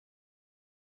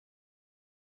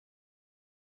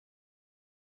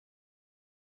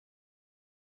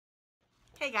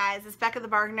Hey guys, it's Becca the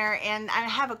Bargainer, and I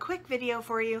have a quick video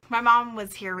for you. My mom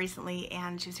was here recently,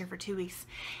 and she was here for 2 weeks,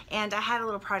 and I had a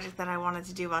little project that I wanted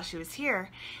to do while she was here.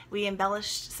 We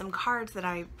embellished some cards that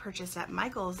I purchased at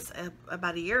Michael's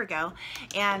about a year ago,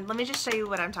 and let me just show you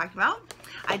what I'm talking about.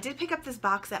 I did pick up this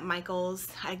box at Michael's.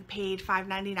 I paid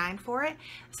 $5.99 for it.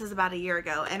 This was about a year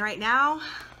ago, and right now,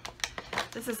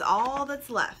 this is all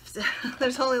that's left.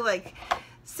 There's only like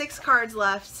 6 cards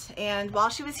left, and while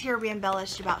she was here we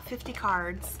embellished about 50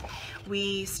 cards.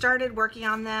 We started working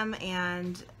on them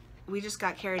and we just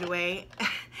got carried away.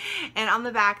 And on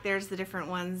the back there's the different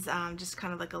ones, just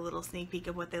kind of like a little sneak peek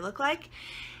of what they look like.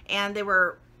 And they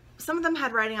were, some of them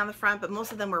had writing on the front, but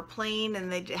most of them were plain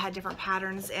and they had different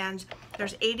patterns. And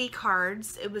there's 80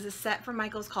 cards. It was a set from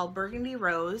Michael's called Burgundy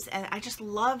Rose, and I just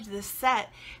loved this set,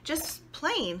 just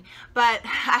plain. But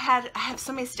I have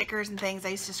so many stickers and things. I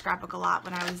used to scrapbook a lot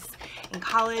when I was in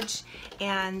college,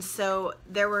 and so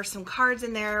there were some cards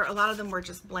in there. A lot of them were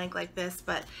just blank like this,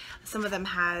 but some of them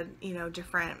had, you know,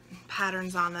 different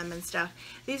patterns on them and stuff.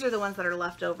 These are the ones that are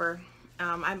left over.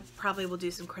 I probably will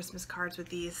do some Christmas cards with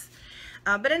these.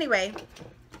 But anyway,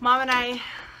 Mom and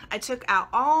I took out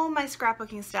all my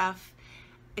scrapbooking stuff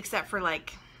except for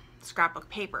like scrapbook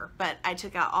paper, but I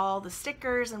took out all the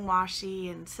stickers and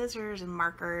washi and scissors and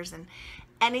markers and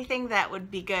anything that would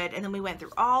be good. And then we went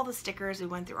through all the stickers, we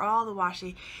went through all the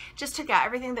washi, just took out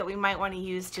everything that we might want to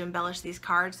use to embellish these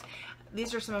cards.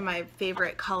 These are some of my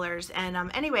favorite colors. And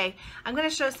anyway, I'm going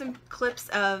to show some clips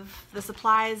of the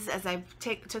supplies as I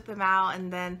took them out,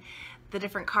 and then the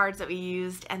different cards that we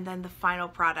used, and then the final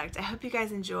product. I hope you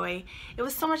guys enjoy. It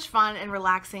was so much fun and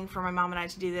relaxing for my mom and I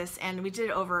to do this, and we did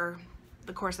it over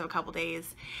the course of a couple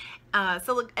days.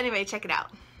 So look, anyway, check it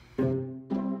out.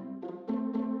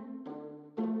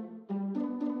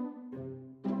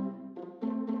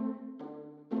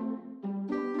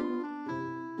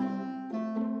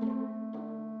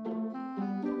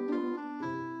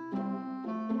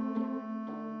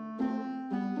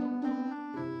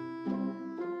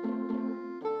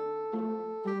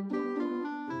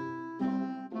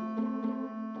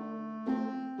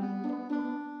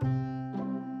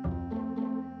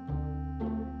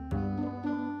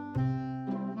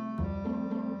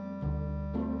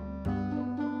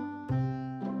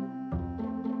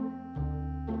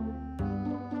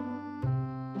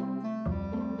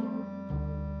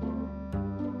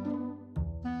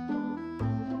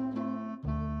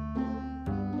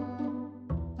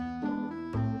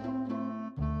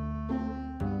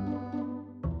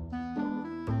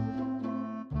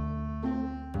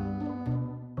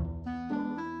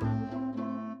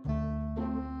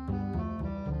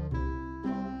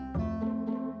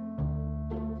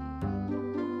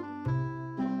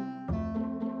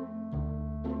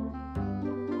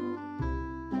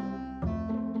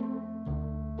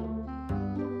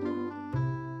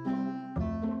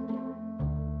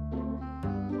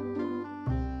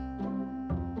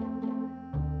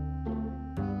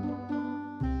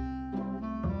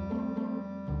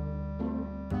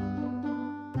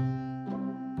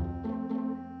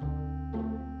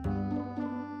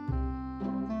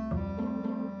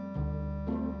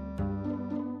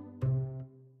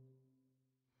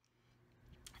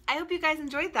 I hope you guys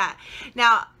enjoyed that.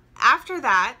 Now, after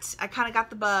that, I kind of got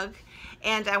the bug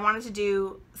and I wanted to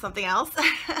do something else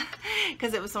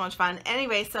because it was so much fun.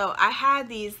 Anyway, so I had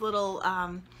these little,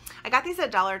 I got these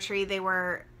at Dollar Tree. They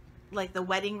were like the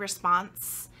wedding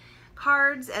response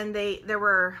cards, and there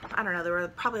were, I don't know, there were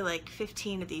probably like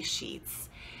 15 of these sheets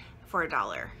for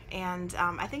 $1. And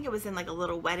I think it was in like a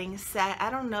little wedding set. I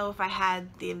don't know if I had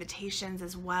the invitations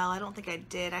as well. I don't think I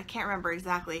did. I can't remember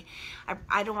exactly.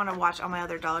 I don't want to watch all my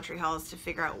other Dollar Tree hauls to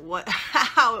figure out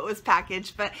how it was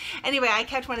packaged. But anyway, I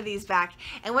kept one of these back.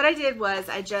 And what I did was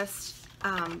I just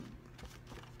kind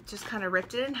of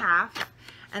ripped it in half,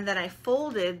 and then I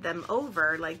folded them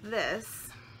over like this.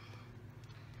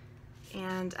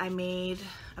 And I made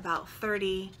about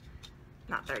 30,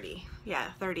 not 30,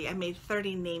 yeah, 30. I made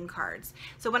 30 name cards.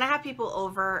 So when I have people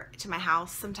over to my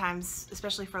house, sometimes,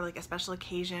 especially for like a special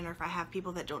occasion, or if I have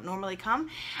people that don't normally come,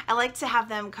 I like to have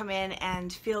them come in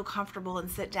and feel comfortable and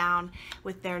sit down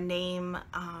with their name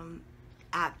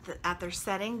at their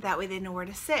setting. That way they know where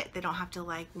to sit. They don't have to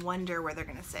like wonder where they're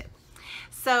gonna sit.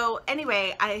 So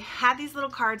anyway, I had these little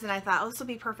cards and I thought, oh, this will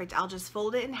be perfect. I'll just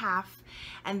fold it in half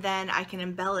and then I can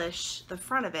embellish the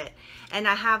front of it. And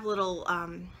I have little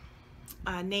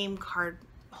name card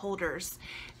holders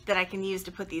that I can use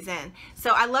to put these in.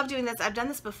 So I love doing this. I've done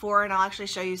this before, and I'll actually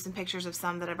show you some pictures of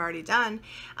some that I've already done.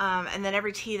 And then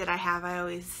every tea that I have, I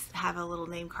always have a little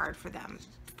name card for them,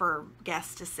 for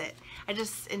guests to sit. I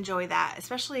just enjoy that,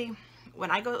 especially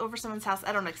when I go over someone's house,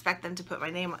 I don't expect them to put my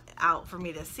name out for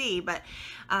me to see, but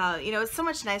you know, it's so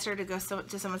much nicer to go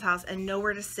to someone's house and know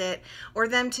where to sit, or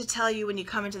them to tell you when you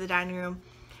come into the dining room,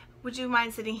 would you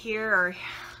mind sitting here, or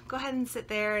go ahead and sit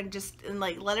there, and just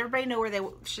like let everybody know where they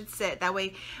should sit. That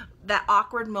way, that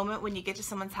awkward moment when you get to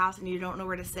someone's house and you don't know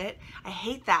where to sit, I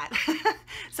hate that.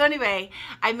 So anyway,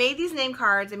 I made these name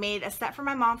cards. I made a set for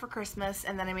my mom for Christmas,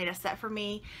 and then I made a set for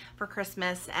me for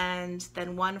Christmas, and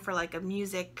then one for like a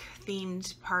music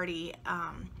themed party,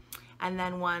 and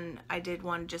then I did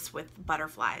one just with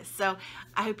butterflies. So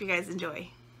I hope you guys enjoy.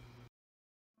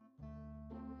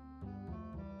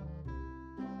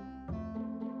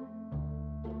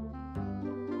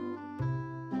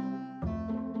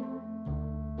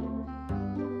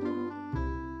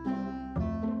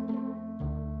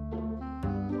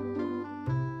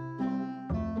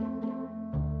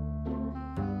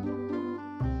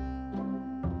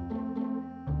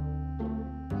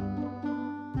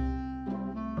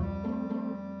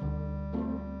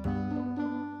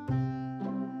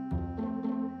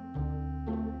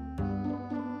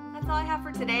 That's all I have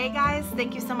for today, guys.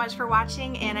 Thank you so much for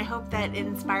watching, and I hope that it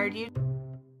inspired you.